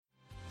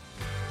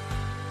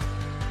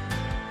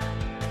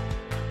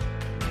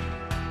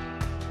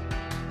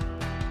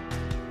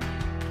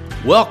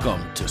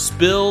Welcome to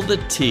Spill the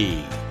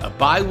Tea, a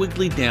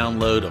bi-weekly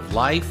download of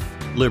life,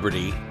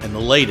 liberty, and the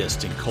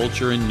latest in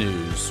culture and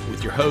news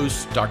with your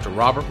hosts, Dr.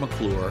 Robert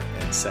McClure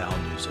and Sal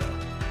Nuzzo.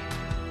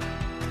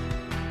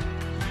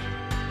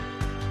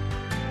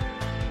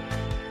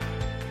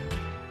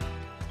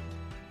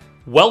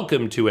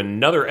 Welcome to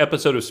another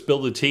episode of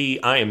Spill the Tea.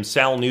 I am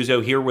Sal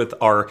Nuzzo here with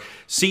our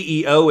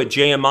CEO at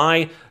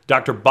JMI,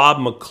 Dr. Bob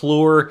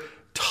McClure.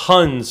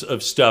 Tons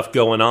of stuff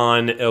going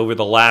on over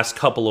the last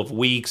couple of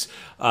weeks.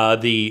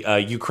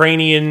 The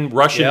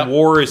Ukrainian-Russian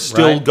war is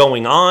still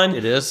going on.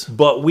 It is.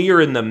 But we are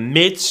in the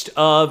midst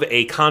of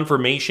a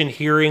confirmation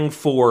hearing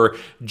for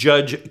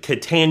Judge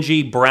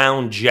Ketanji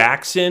Brown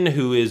Jackson,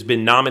 who has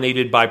been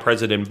nominated by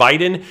President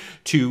Biden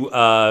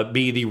to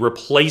be the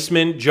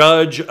replacement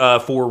judge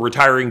for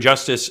retiring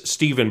Justice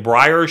Stephen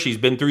Breyer. She's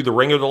been through the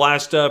ringer the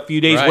last few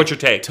days. Right. What's your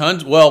take?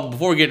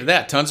 Before we get to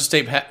that,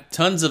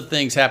 tons of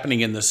things happening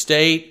in the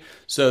state.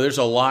 So there's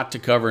a lot to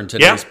cover in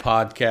today's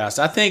podcast.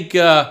 I think,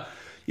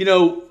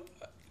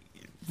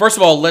 first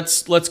of all,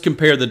 let's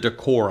compare the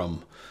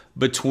decorum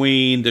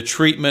between the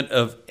treatment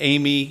of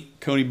Amy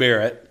Coney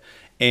Barrett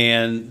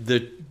and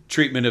the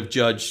treatment of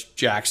Judge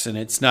Jackson.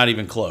 It's not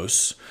even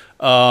close.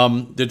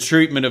 The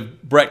treatment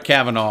of Brett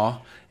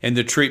Kavanaugh and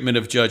the treatment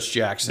of Judge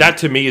Jackson. That,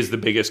 to me, is the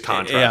biggest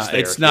contrast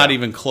there. It's not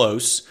even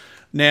close.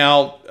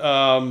 Now,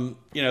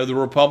 the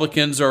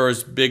Republicans are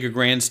as big a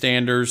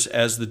grandstanders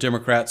as the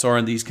Democrats are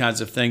in these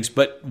kinds of things,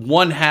 but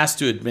one has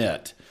to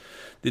admit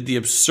that the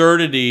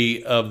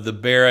absurdity of the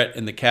Barrett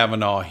and the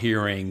Kavanaugh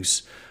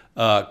hearings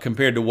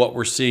compared to what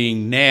we're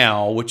seeing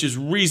now, which is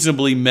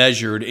reasonably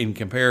measured in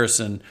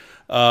comparison,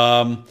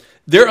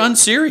 they're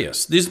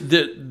unserious.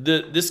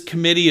 This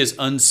committee is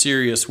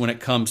unserious when it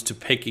comes to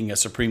picking a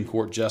Supreme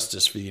Court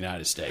justice for the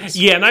United States.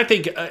 Yeah, and I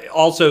think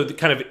also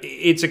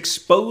it's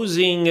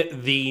exposing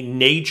the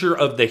nature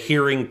of the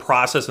hearing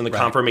process and the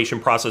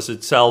confirmation process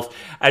itself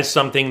as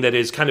something that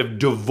is kind of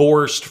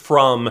divorced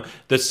from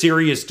the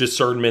serious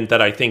discernment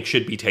that I think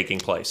should be taking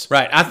place.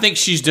 Right. I think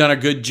she's done a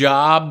good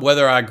job,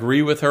 whether I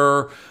agree with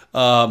her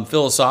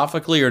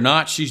philosophically or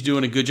not. She's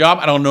doing a good job.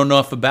 I don't know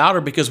enough about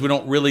her because we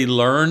don't really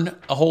learn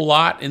a whole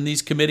lot in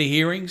these committee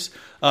hearings.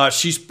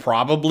 She's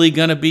probably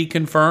going to be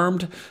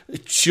confirmed.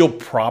 She'll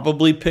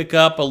probably pick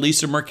up a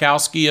Lisa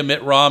Murkowski, a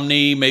Mitt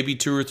Romney, maybe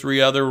two or three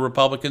other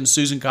Republicans,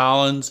 Susan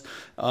Collins.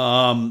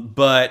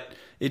 But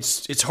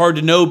it's hard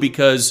to know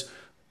because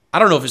I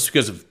don't know if it's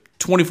because of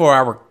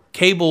 24-hour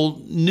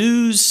cable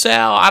news,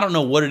 Sal. I don't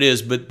know what it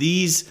is, but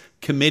these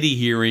committee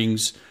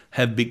hearings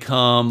have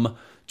become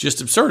just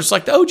absurd. It's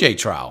like the OJ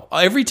trial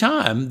every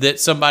time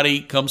that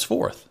somebody comes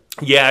forth.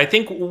 Yeah, I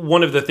think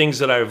one of the things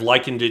that I've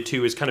likened it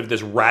to is kind of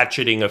this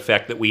ratcheting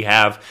effect that we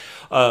have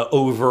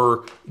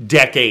over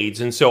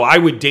decades. And so I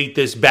would date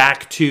this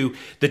back to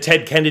the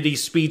Ted Kennedy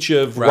speech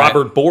of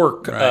Robert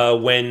Bork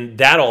when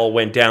that all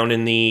went down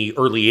in the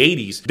early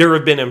 80s. There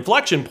have been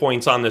inflection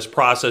points on this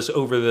process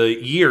over the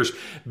years,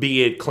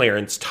 be it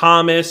Clarence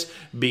Thomas,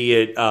 be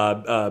it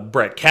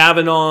Brett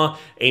Kavanaugh,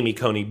 Amy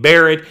Coney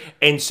Barrett.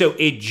 And so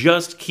it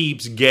just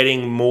keeps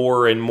getting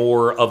more and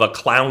more of a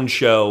clown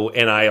show.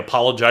 And I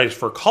apologize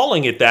for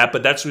calling it that,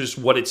 but that's just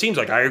what it seems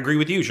like. I agree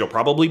with you. She'll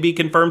probably be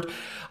confirmed.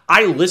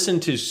 I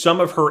listened to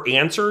some of her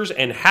answers,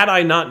 and had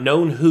I not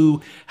known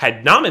who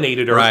had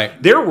nominated her,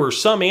 there were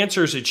some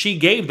answers that she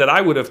gave that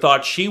I would have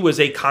thought she was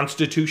a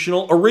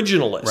constitutional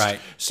originalist. Right.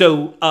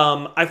 So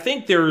I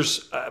think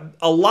there's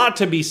a lot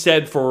to be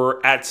said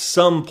for, at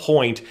some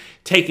point,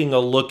 taking a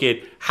look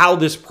at how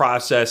this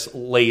process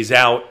lays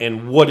out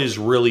and what is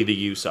really the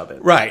use of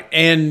it. Right.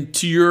 And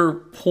to your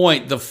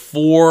point, the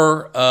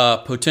four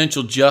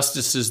potential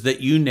justices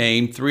that you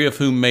named, three of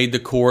whom made the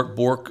court,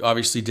 Bork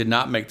obviously did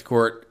not make the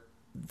court.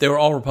 They were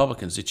all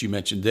Republicans that you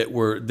mentioned that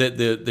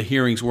the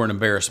hearings were an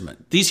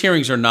embarrassment. These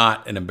hearings are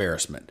not an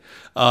embarrassment.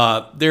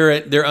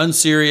 They're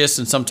unserious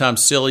and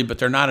sometimes silly, but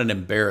they're not an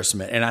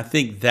embarrassment. And I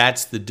think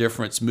that's the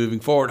difference moving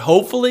forward.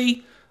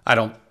 Hopefully, I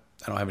don't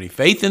have any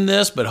faith in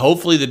this, but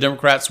hopefully the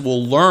Democrats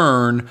will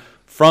learn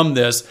from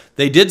this.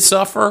 They did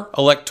suffer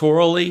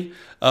electorally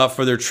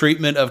for their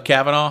treatment of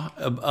Kavanaugh,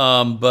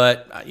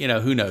 but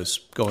who knows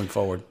going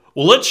forward.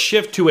 Well, let's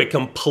shift to a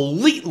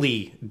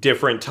completely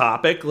different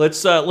topic.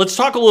 Let's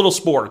talk a little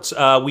sports.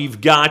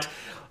 We've got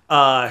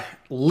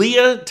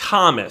Leah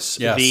Thomas,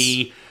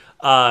 the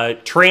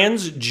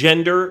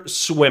transgender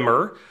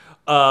swimmer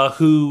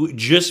who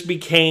just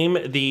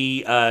became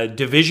the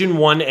Division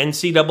I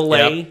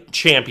NCAA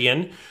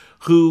champion,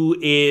 who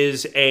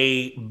is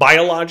a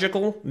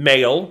biological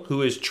male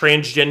who is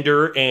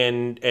transgender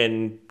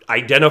and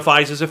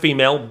identifies as a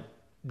female.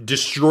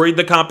 Destroyed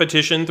the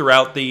competition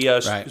throughout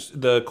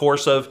the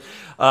course of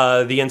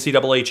the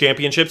NCAA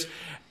championships,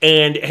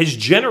 and has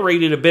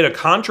generated a bit of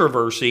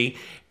controversy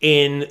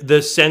in the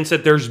sense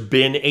that there's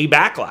been a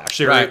backlash.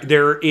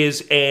 There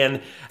is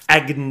an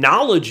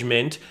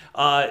acknowledgement,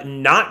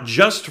 not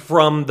just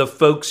from the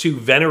folks who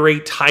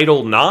venerate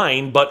Title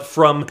IX, but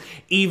from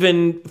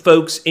even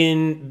folks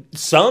in the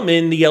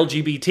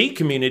LGBT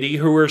community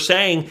who are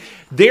saying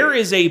there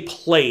is a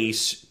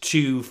place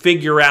to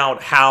figure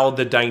out how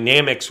the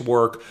dynamics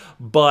work,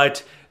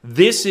 but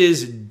this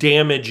is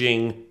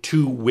damaging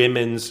to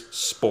women's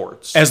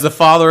sports. As the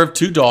father of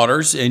 2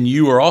 daughters, and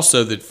you are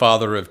also the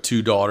father of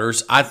 2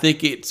 daughters, I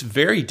think it's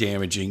very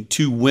damaging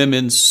to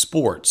women's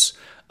sports.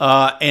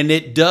 And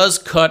it does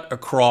cut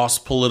across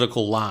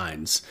political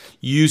lines.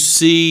 You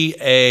see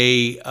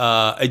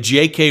a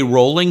J.K.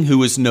 Rowling,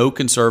 who is no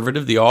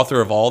conservative, the author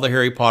of all the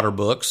Harry Potter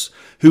books,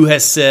 who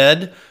has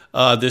said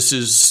this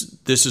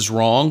is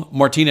wrong.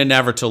 Martina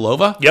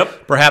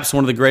Navratilova, perhaps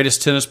one of the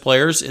greatest tennis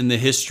players in the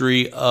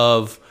history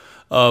of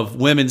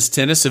women's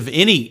tennis, of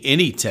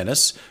any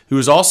tennis, who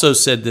has also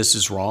said this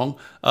is wrong.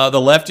 The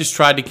left has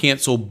tried to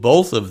cancel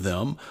both of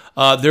them.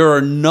 There are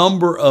a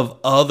number of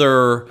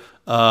other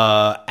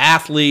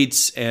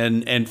athletes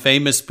and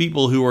famous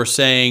people who are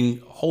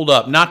saying, hold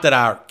up, not that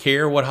I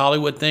care what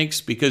Hollywood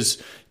thinks,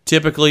 because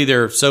typically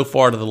they're so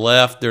far to the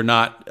left, they're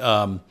not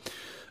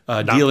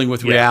dealing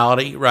with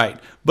reality. Right.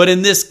 But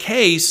in this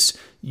case,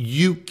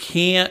 you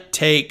can't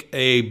take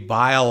a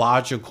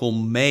biological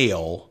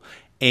male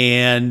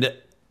and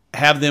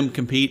have them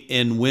compete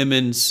in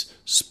women's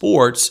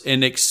sports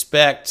and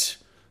expect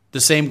the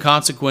same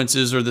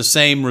consequences or the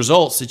same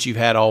results that you've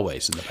had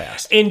always in the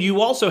past. And you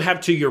also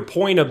have, to your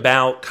point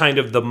about kind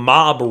of the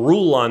mob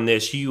rule on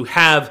this, you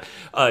have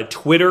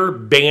Twitter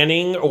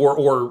banning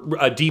or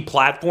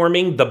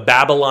deplatforming the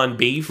Babylon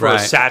Bee for a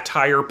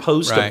satire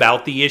post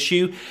about the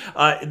issue.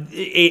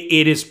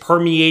 It has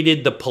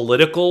permeated the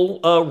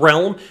political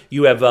realm.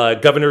 You have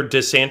Governor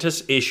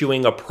DeSantis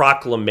issuing a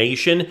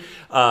proclamation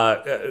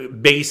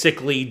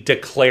basically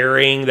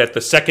declaring that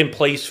the second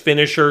place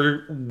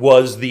finisher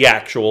was the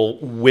actual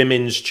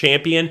women's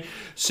champion.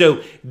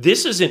 So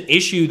this is an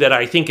issue that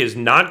I think is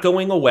not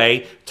going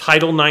away.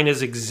 Title IX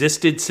has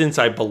existed since,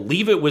 I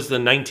believe it was the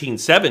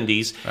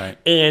 1970s. Right.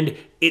 And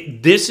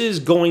this is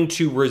going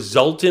to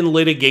result in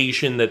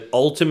litigation that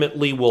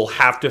ultimately will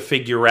have to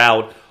figure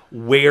out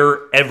where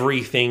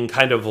everything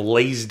kind of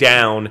lays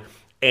down.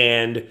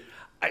 And,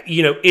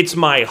 it's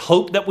my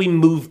hope that we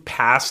move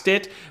past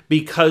it,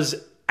 because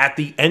at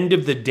the end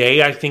of the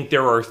day, I think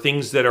there are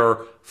things that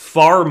are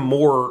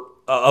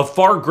of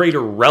far greater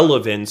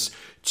relevance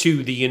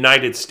to the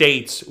United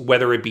States,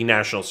 whether it be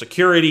national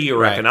security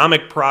or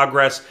economic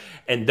progress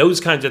and those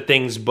kinds of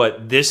things.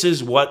 But this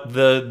is what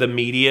the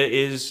media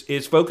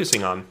is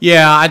focusing on.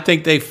 Yeah, I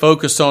think they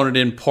focus on it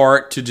in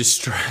part to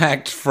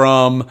distract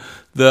from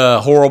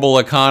the horrible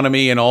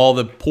economy and all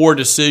the poor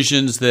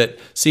decisions that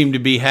seem to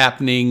be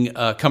happening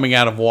coming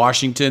out of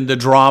Washington, the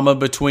drama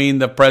between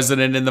the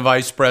president and the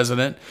vice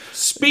president.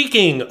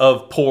 Speaking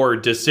of poor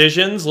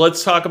decisions,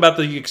 let's talk about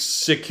the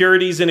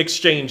Securities and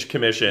Exchange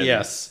Commission.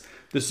 Yes.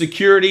 The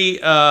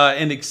Security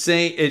and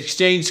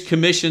Exchange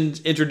Commission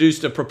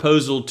introduced a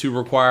proposal to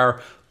require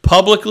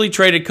publicly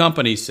traded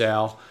companies,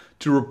 Sal,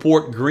 to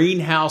report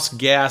greenhouse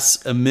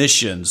gas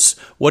emissions.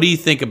 What do you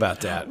think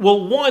about that?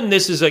 Well, one,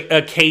 this is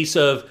a case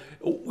of,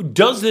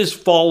 does this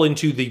fall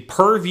into the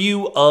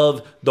purview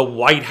of the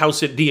White House,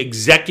 the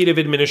executive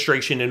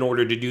administration, in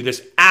order to do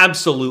this?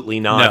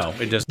 Absolutely not.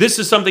 No, it doesn't. This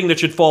is something that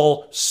should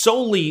fall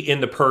solely in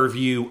the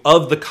purview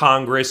of the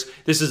Congress.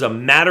 This is a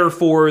matter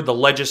for the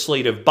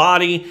legislative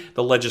body,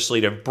 the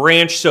legislative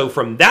branch. So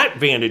from that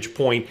vantage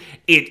point,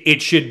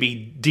 it should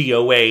be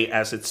DOA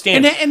as it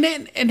stands.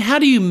 And how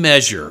do you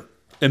measure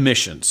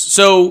emissions?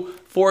 So,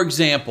 for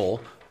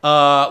example,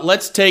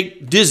 let's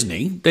take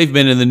Disney. They've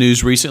been in the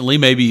news recently.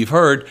 Maybe you've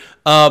heard.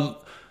 How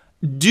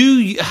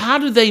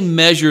do they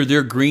measure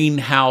their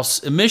greenhouse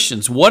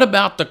emissions? What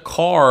about the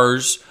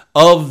cars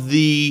of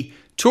the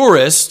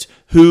tourists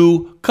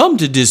who come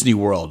to Disney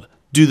World?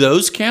 Do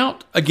those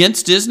count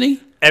against Disney?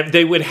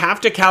 They would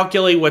have to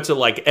calculate what's it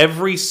like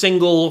every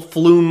single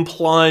flume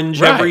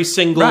plunge, every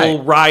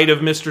single ride of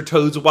Mr.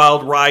 Toad's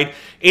Wild Ride.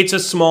 It's a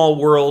small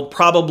world,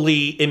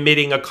 probably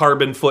emitting a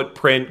carbon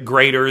footprint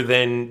greater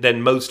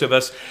than most of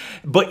us.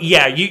 But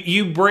yeah,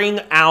 you bring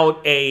out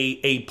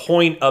a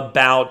point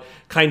about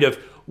kind of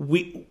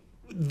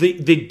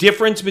the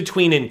difference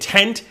between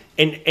intent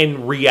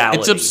and reality.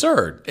 It's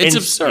absurd. It's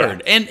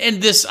absurd. Yeah.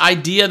 And this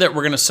idea that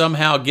we're going to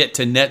somehow get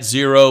to net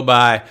zero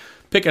by,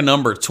 pick a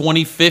number,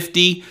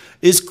 2050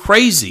 is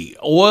crazy.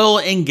 Oil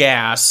and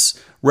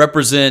gas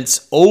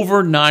represents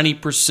over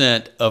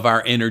 90% of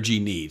our energy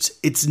needs.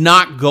 It's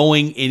not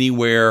going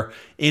anywhere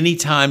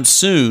anytime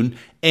soon.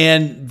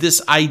 And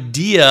this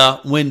idea,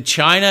 when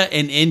China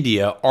and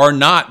India are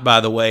not, by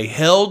the way,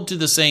 held to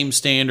the same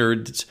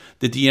standards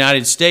that the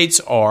United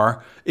States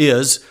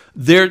is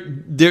there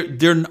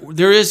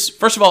is,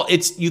 first of all,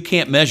 you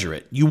can't measure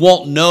it. You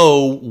won't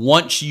know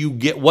once you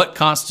get what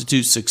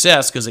constitutes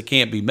success, because it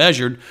can't be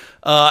measured.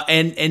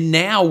 And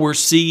now we're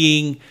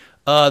seeing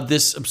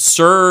this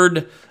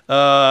absurd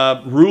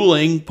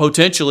ruling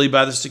potentially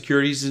by the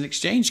Securities and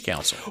Exchange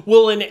Council.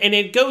 Well, and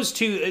it goes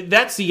to,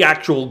 that's the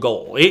actual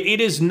goal.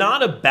 It is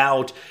not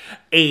about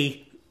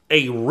a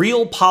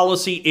real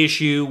policy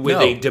issue with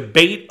a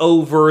debate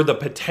over the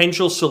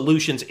potential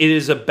solutions. It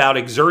is about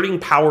exerting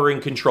power and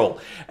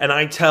control. And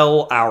I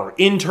tell our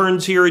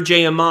interns here at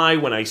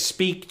JMI, when I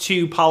speak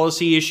to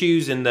policy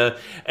issues and the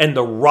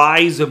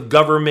rise of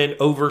government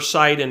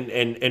oversight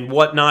and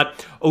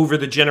whatnot over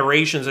the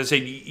generations, I say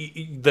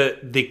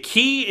the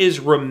key is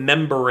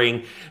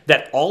remembering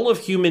that all of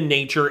human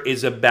nature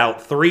is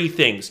about three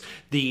things: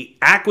 the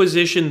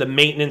acquisition, the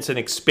maintenance, and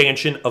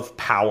expansion of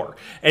power.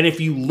 And if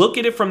you look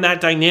at it from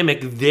that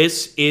dynamic,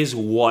 this is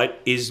what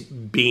is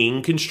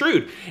being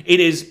construed. It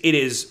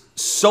is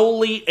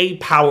solely a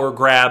power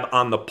grab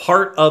on the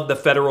part of the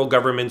federal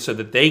government so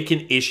that they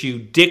can issue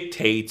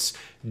dictates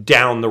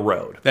down the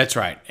road. That's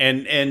right.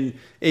 And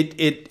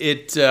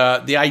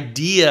the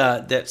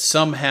idea that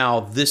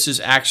somehow this is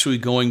actually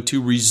going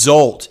to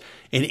result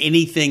in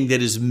anything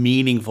that is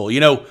meaningful.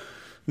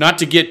 Not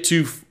to get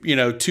too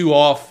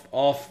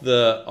off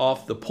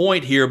the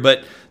point here,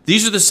 but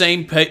these are the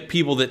same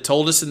people that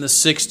told us in the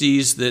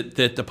 60s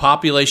that the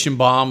population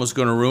bomb was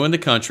going to ruin the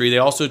country. They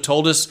also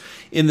told us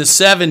in the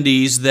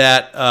 70s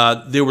that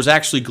there was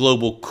actually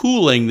global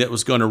cooling that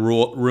was going to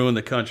ruin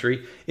the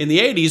country. In the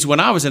 80s, when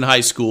I was in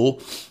high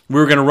school, we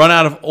were going to run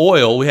out of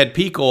oil. We had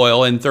peak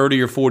oil. In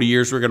 30 or 40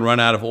 years, we were going to run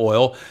out of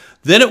oil.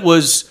 Then it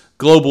was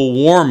global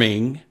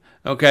warming.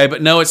 Okay,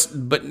 but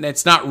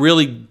it's not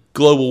really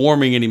global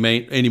warming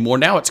anymore.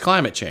 Now it's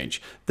climate change.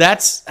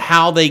 That's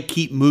how they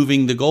keep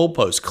moving the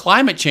goalposts.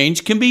 Climate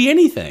change can be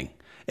anything.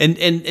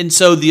 And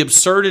so the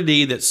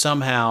absurdity that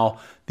somehow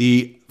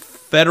the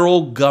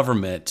federal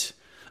government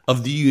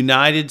of the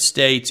United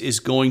States is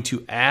going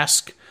to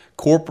ask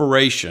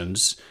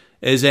corporations,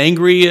 as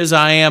angry as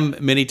I am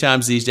many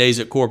times these days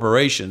at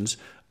corporations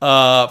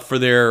for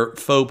their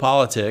faux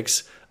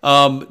politics,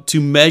 to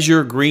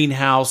measure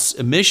greenhouse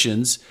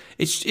emissions,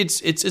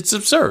 it's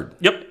absurd.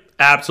 Yep,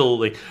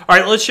 absolutely. All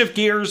right, let's shift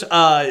gears.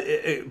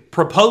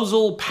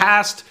 Proposal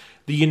passed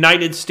the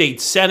United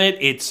States Senate.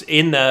 It's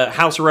in the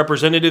House of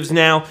Representatives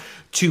now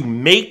to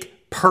make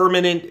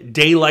permanent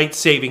daylight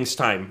savings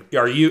time.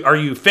 Are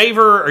you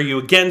favor? Are you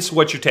against?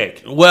 What's your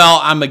take? Well,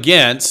 I'm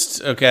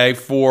against. Okay,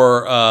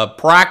 for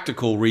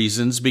practical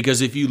reasons,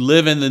 because if you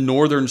live in the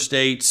northern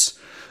states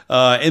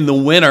in the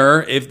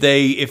winter, if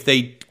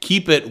they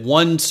keep it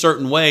one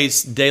certain way,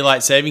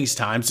 daylight savings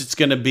times, it's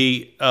going to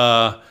be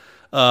dark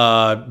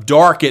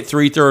at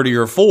 3:30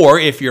 or 4.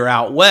 If you're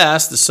out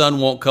west, the sun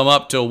won't come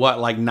up till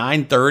like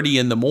 9:30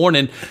 in the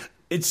morning.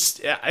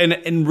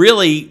 And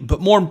really,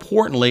 but more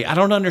importantly, I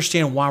don't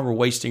understand why we're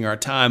wasting our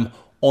time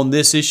on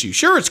this issue.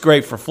 Sure, it's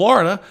great for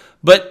Florida,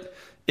 but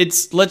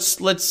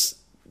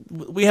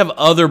we have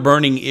other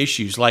burning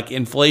issues like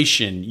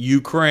inflation,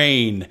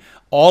 Ukraine,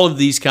 all of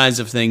these kinds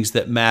of things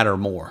that matter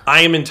more.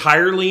 I am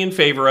entirely in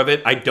favor of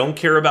it. I don't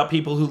care about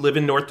people who live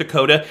in North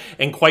Dakota.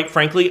 And quite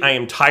frankly, I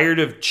am tired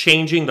of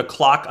changing the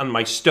clock on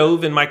my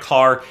stove in my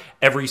car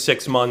every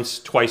 6 months,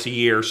 twice a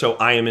year. So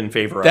I am in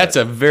favor of it. That's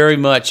very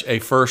much a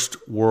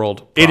first world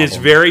problem. It is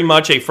very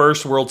much a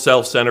first world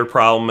self-centered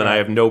problem, and I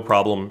have no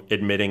problem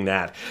admitting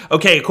that.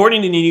 Okay,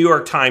 according to the New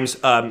York Times,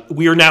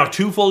 we are now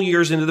 2 full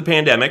years into the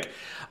pandemic.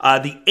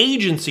 The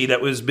agency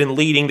that has been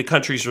leading the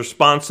country's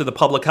response to the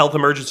public health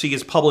emergency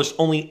has published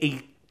only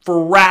a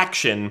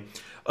fraction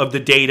of the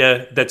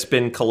data that's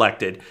been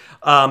collected.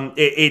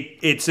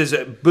 It says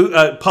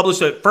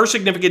published first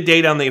significant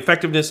data on the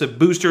effectiveness of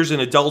boosters in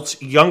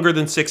adults younger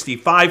than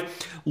 65,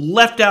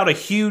 left out a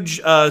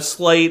huge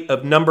slate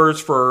of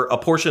numbers for a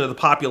portion of the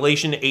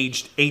population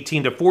aged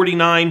 18 to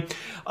 49,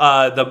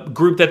 the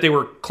group that they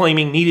were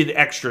claiming needed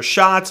extra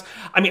shots.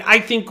 I mean, I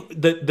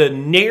think the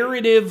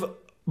narrative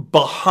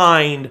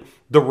behind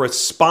the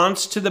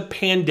response to the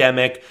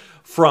pandemic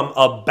from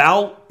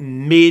about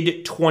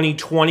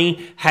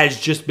mid-2020 has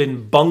just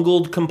been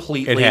bungled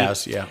completely. It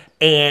has, yeah.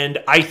 And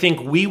I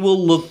think we will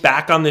look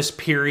back on this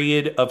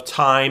period of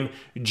time,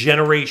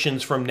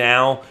 generations from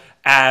now,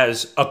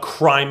 as a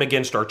crime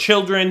against our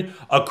children,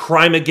 a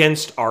crime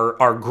against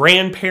our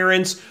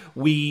grandparents.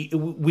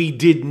 We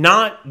did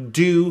not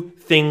do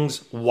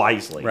things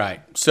wisely. Right.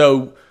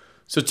 So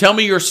tell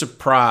me you're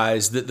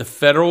surprised that the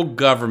federal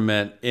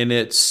government, in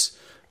its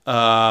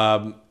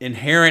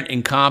inherent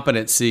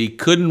incompetency,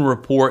 couldn't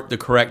report the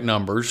correct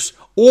numbers,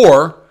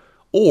 or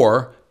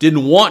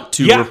didn't want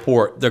to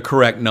report the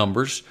correct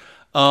numbers.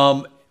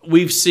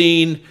 We've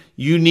seen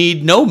you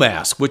need no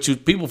mask, which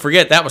people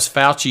forget that was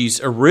Fauci's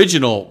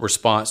original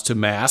response to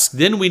masks.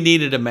 Then we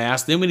needed a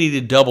mask. Then we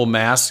needed double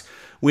masks.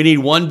 We need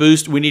one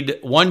boost. We need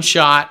one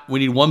shot. We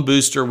need one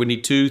booster. We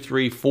need 2,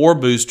 3, 4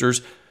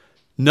 boosters.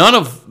 None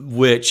of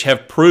which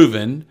have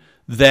proven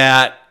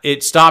that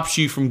it stops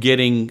you from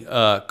getting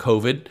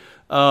COVID.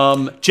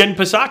 Jen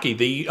Psaki,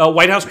 the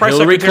White House press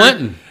Hillary secretary,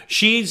 Clinton.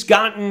 She's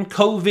gotten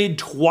COVID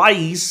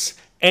twice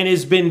and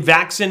has been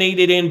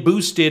vaccinated and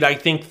boosted, I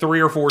think, 3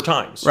 or 4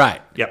 times.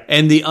 Right. Yep.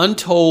 And the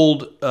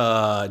untold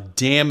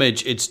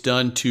damage it's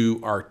done to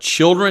our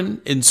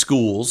children in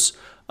schools,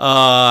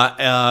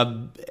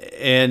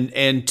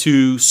 and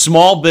to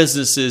small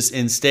businesses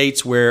in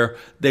states where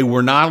they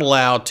were not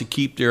allowed to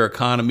keep their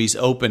economies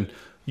open.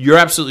 You're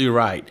absolutely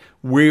right.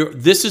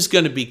 This is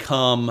going to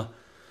become,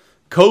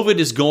 COVID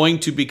is going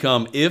to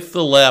become, if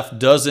the left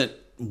doesn't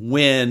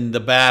win the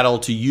battle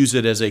to use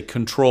it as a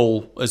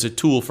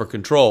tool for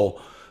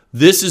control,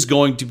 this is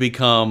going to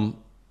become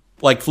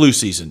like flu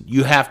season.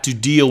 You have to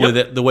deal with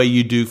it the way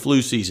you do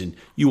flu season.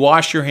 You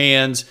wash your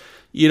hands,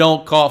 you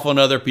don't cough on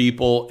other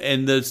people,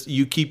 and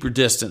you keep your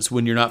distance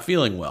when you're not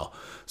feeling well.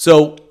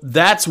 So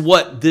that's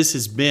what this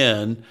has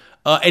been.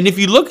 And if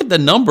you look at the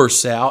numbers,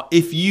 Sal,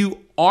 if you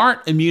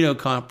aren't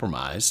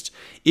immunocompromised,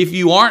 if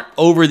you aren't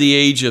over the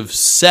age of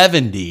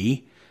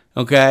 70,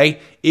 okay,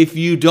 if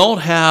you don't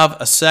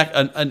have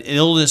an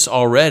illness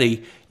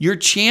already, your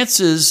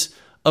chances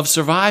of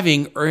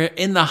surviving are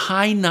in the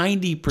high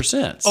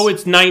 90%. Oh,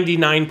 it's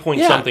 99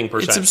 point something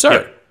percent. It's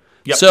absurd.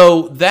 Yep.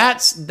 So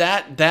that's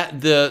the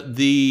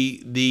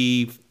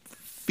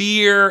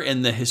fear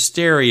and the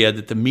hysteria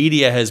that the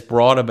media has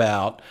brought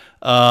about.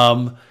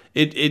 We're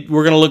going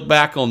to look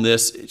back on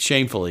this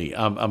shamefully,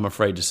 I'm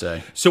afraid to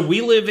say. So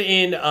we live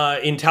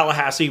in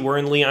Tallahassee. We're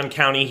in Leon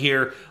County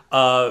here.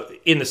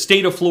 In the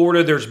state of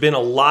Florida, there's been a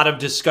lot of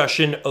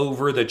discussion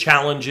over the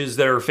challenges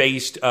that are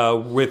faced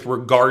with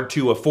regard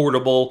to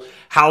affordable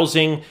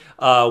housing.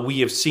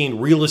 We have seen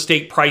real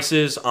estate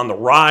prices on the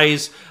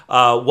rise.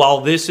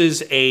 While this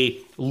is a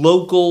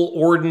local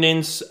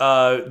ordinance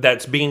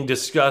that's being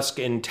discussed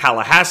in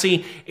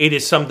Tallahassee, it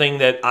is something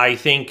that I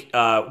think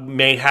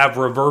may have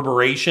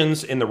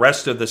reverberations in the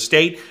rest of the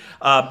state.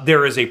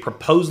 There is a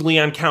proposed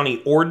Leon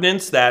County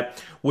ordinance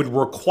that would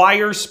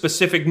require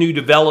specific new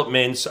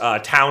developments,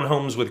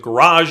 townhomes with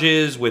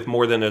garages with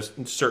more than a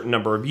certain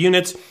number of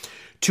units,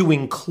 to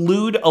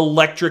include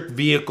electric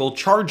vehicle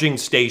charging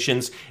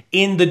stations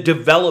in the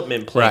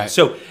development plan. Right.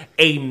 So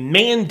a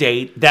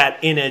mandate that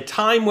in a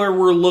time where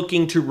we're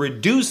looking to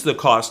reduce the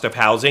cost of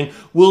housing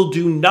will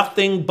do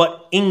nothing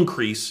but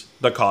increase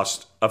the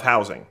cost of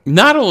housing.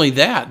 Not only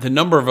that, the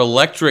number of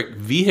electric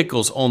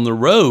vehicles on the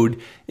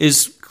road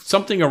is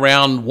something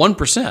around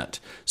 1%.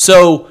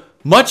 So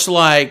much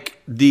like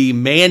the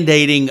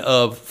mandating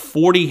of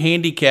 40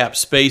 handicap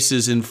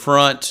spaces in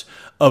front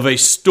of a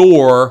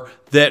store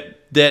that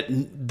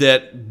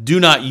do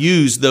not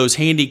use those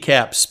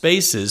handicap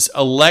spaces,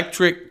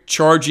 electric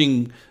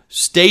charging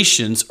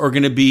stations are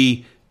going to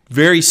be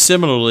very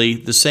similarly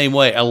the same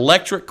way.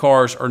 Electric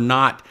cars are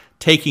not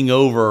taking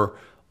over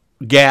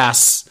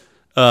gas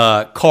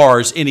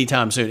cars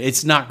anytime soon.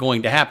 It's not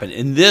going to happen.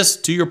 And this,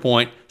 to your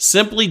point,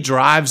 simply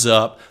drives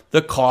up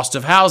the cost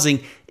of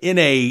housing in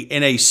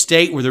a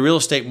state where the real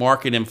estate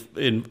market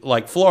in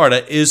like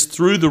Florida is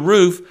through the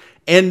roof,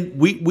 and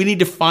we need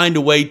to find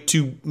a way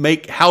to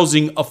make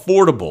housing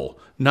affordable,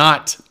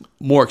 not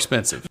more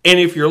expensive. And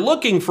if you're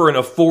looking for an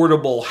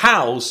affordable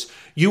house,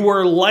 you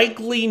are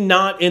likely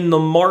not in the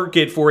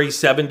market for a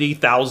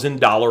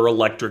 $70,000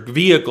 electric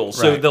vehicle.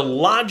 So Right. the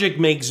logic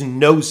makes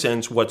no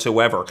sense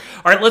whatsoever. All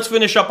right, let's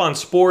finish up on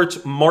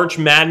sports. March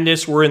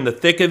Madness, we're in the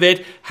thick of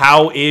it.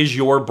 How is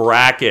your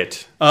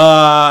bracket?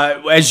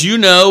 As you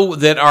know,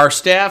 that our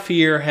staff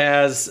here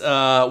has,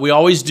 we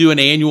always do an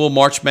annual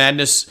March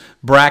Madness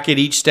bracket.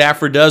 Each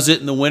staffer does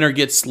it, and the winner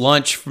gets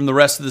lunch from the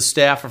rest of the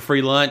staff, a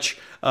free lunch.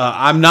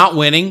 I'm not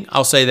winning,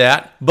 I'll say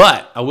that,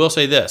 but I will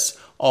say this.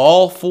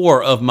 All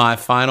four of my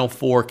Final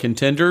Four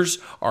contenders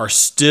are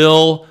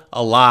still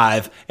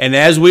alive. And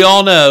as we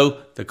all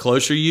know, the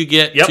closer you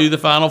get to the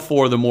Final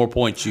Four, the more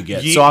points you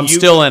get. So I'm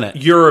still in it.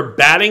 You're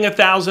batting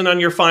 1,000 on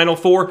your Final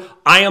Four.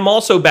 I am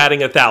also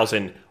batting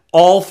 1,000.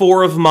 All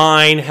four of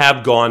mine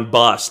have gone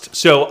bust.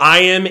 So I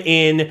am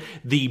in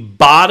the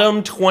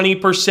bottom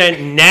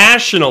 20%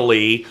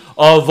 nationally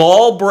of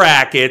all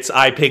brackets.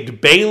 I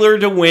picked Baylor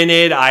to win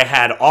it. I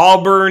had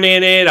Auburn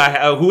in it.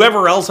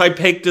 Whoever else I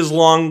picked is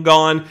long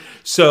gone.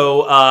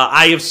 So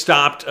I have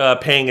stopped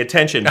paying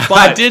attention. But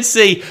I did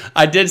see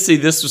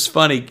this was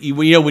funny. You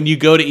know, when you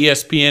go to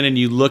ESPN and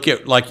you look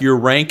at like your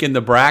rank in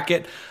the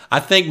bracket, I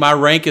think my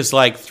rank is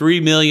like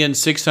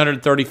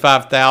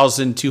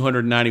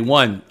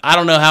 3,635,291. I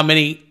don't know how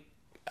many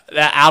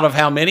out of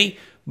how many,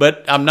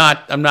 but I'm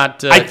not.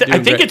 I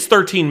think it's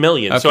 13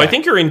 million. Okay. So I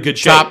think you're in good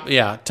shape.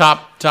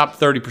 Top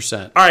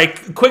 30%. All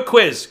right, quick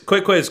quiz,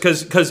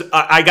 because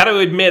I got to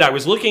admit I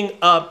was looking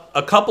up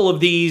a couple of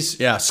these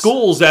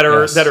schools that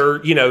are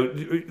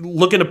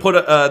looking to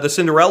put the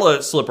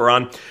Cinderella slipper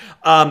on.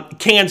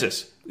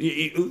 Kansas.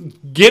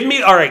 Give me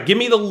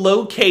the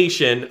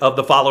location of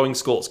the following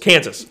schools.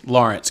 Kansas.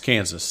 Lawrence,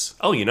 Kansas.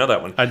 Oh, you know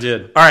that one. I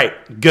did. All right.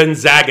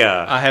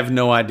 Gonzaga. I have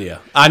no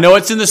idea. I know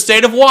it's in the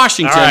state of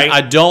Washington. Right.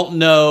 I don't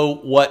know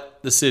what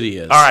the city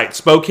is. All right.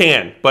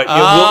 Spokane. But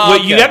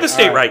okay. You have the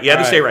state right. You have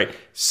the state right.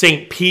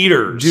 St.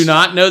 Peter's. Do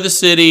not know the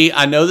city.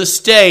 I know the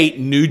state.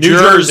 New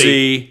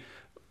Jersey.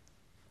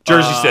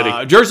 Jersey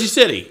City. Jersey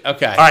City.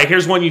 Okay. All right,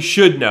 here's one you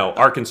should know.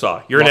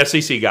 Arkansas. You're an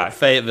SEC guy.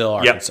 Fayetteville,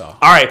 Arkansas. Yep.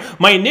 All right.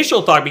 My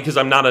initial thought, because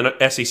I'm not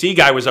an SEC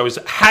guy, was I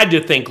had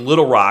to think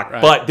Little Rock,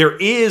 but there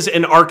is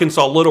an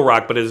Arkansas Little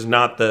Rock, but it is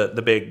not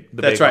the big.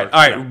 That's big right. Ark.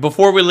 All right.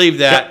 Before we leave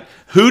that,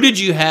 who did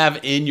you have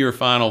in your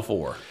Final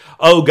Four?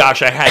 Oh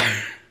gosh, I had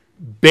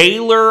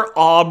Baylor,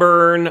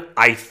 Auburn.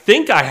 I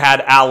think I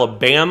had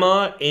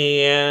Alabama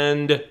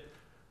and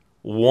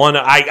one.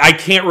 I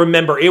can't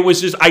remember. It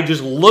was just I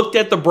just looked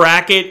at the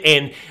bracket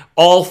and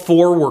all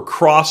four were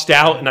crossed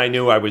out, and I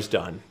knew I was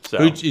done.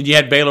 So you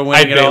had Baylor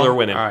winning. I had Baylor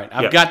winning. All right,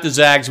 I've got the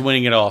Zags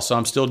winning it all, so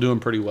I'm still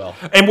doing pretty well.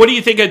 And what do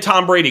you think of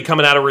Tom Brady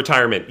coming out of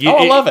retirement?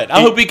 I love it.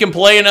 I hope he can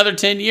play another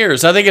 10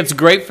 years. I think it's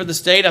great for the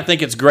state. I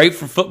think it's great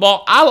for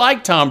football. I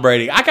like Tom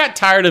Brady. I got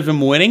tired of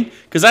him winning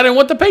because I didn't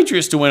want the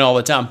Patriots to win all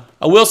the time.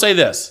 I will say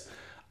this: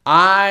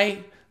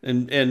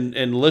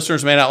 and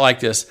listeners may not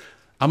like this.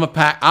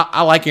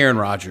 I like Aaron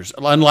Rodgers,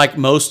 unlike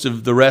most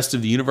of the rest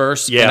of the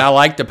universe. Yeah. And I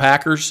like the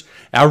Packers.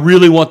 I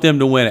really want them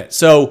to win it.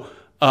 So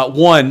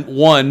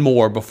one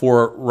more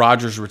before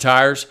Rodgers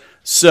retires.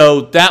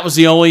 So that was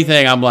the only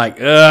thing I'm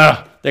like,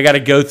 ugh, they got to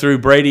go through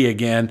Brady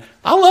again.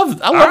 I love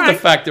the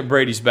fact that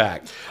Brady's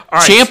back. All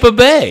right. Tampa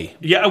Bay.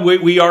 Yeah,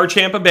 we are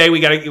Tampa Bay. We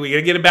gotta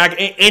get it back.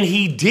 And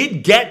he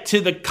did get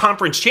to the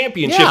conference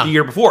championship the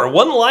year before. It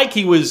wasn't like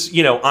he was,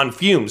 on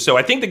fumes. So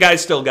I think the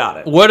guy's still got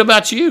it. What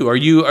about you? Are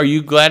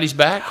you glad he's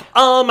back?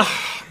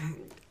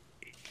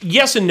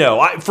 Yes and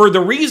no. For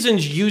the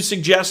reasons you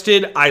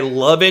suggested, I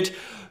love it.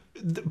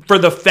 For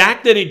the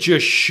fact that it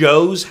just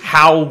shows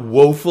how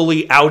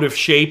woefully out of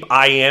shape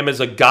I am as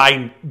a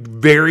guy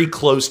very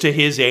close to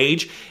his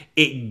age,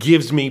 it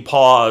gives me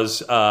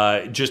pause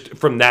just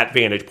from that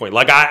vantage point.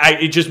 Like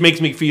it just makes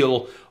me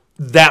feel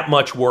that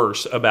much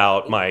worse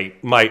about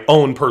my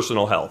own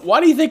personal health.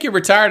 Why do you think he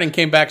retired and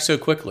came back so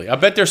quickly? I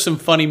bet there's some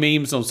funny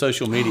memes on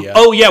social media.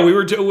 Oh yeah,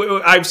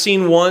 I've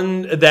seen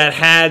one that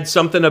had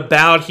something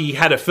about he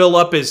had to fill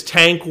up his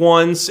tank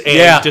once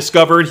and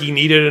discovered he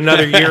needed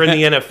another year in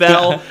the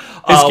NFL.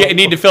 He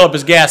needed to fill up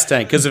his gas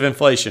tank because of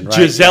inflation, right?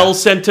 Giselle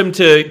sent him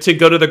to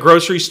go to the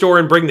grocery store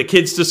and bring the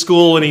kids to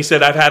school, and he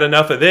said, I've had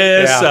enough of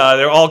this. Yeah.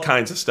 There are all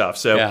kinds of stuff.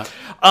 So,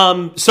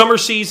 summer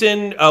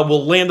season,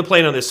 we'll land the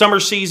plane on this summer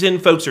season.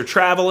 Folks are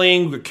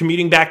traveling, we're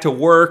commuting back to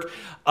work.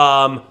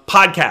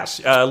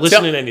 Podcasts,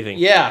 listening to anything.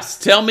 Yes.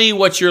 Tell me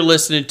what you're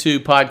listening to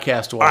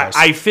podcast-wise.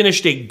 I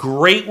finished a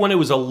great one. It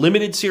was a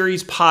limited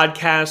series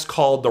podcast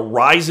called The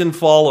Rise and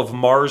Fall of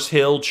Mars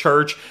Hill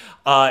Church.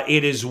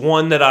 It is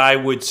one that I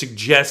would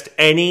suggest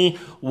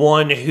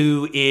anyone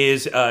who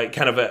is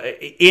kind of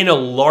in a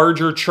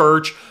larger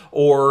church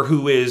or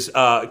who is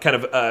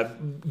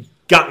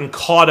gotten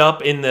caught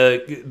up in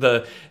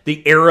the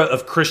era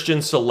of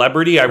Christian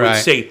celebrity. I would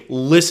say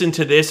listen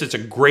to this. It's a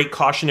great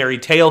cautionary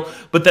tale.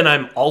 But then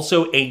I'm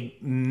also a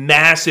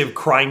massive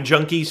Crime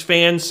Junkies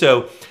fan,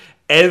 so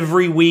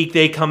every week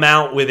they come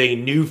out with a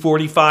new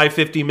 45,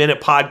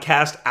 50-minute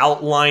podcast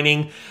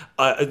outlining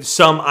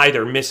some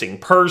either missing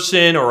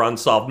person or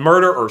unsolved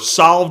murder or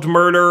solved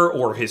murder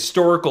or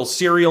historical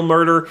serial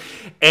murder.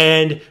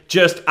 And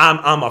just,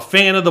 I'm a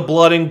fan of the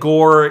blood and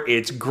gore.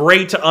 It's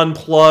great to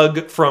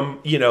unplug from,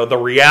 the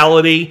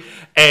reality.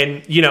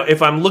 And,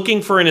 if I'm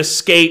looking for an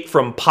escape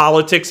from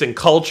politics and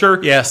culture,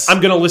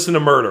 I'm going to listen to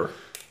murder.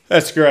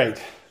 That's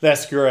great.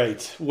 That's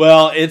great.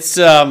 Well, it's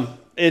been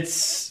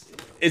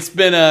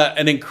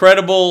an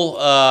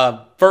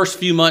incredible first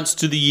few months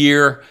to the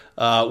year.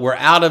 We're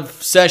out of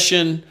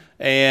session,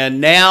 and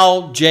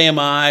now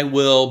JMI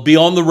will be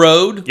on the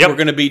road. Yep. We're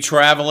going to be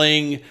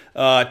traveling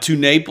to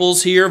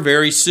Naples here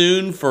very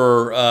soon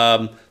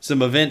for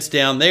some events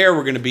down there.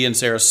 We're going to be in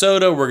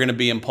Sarasota. We're going to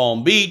be in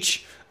Palm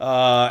Beach.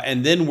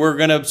 And then we're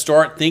going to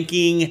start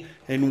thinking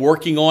and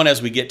working on,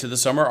 as we get to the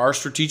summer, our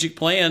strategic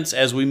plans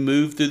as we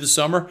move through the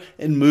summer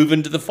and move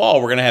into the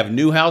fall. We're going to have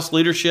new House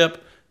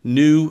leadership,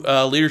 new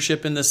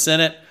leadership in the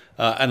Senate,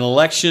 an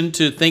election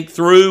to think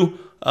through.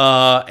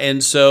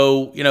 And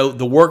so,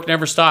 the work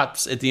never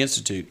stops at the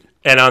Institute.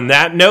 And on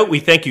that note, we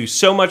thank you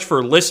so much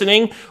for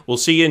listening. We'll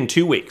see you in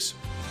 2 weeks.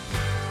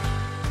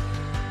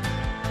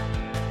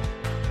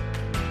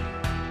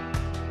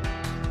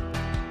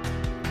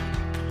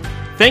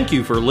 Thank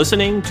you for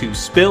listening to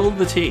Spill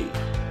the Tea.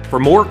 For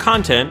more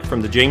content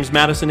from the James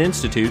Madison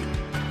Institute,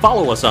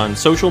 follow us on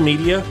social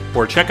media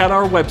or check out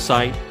our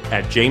website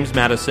at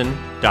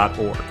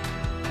jamesmadison.org.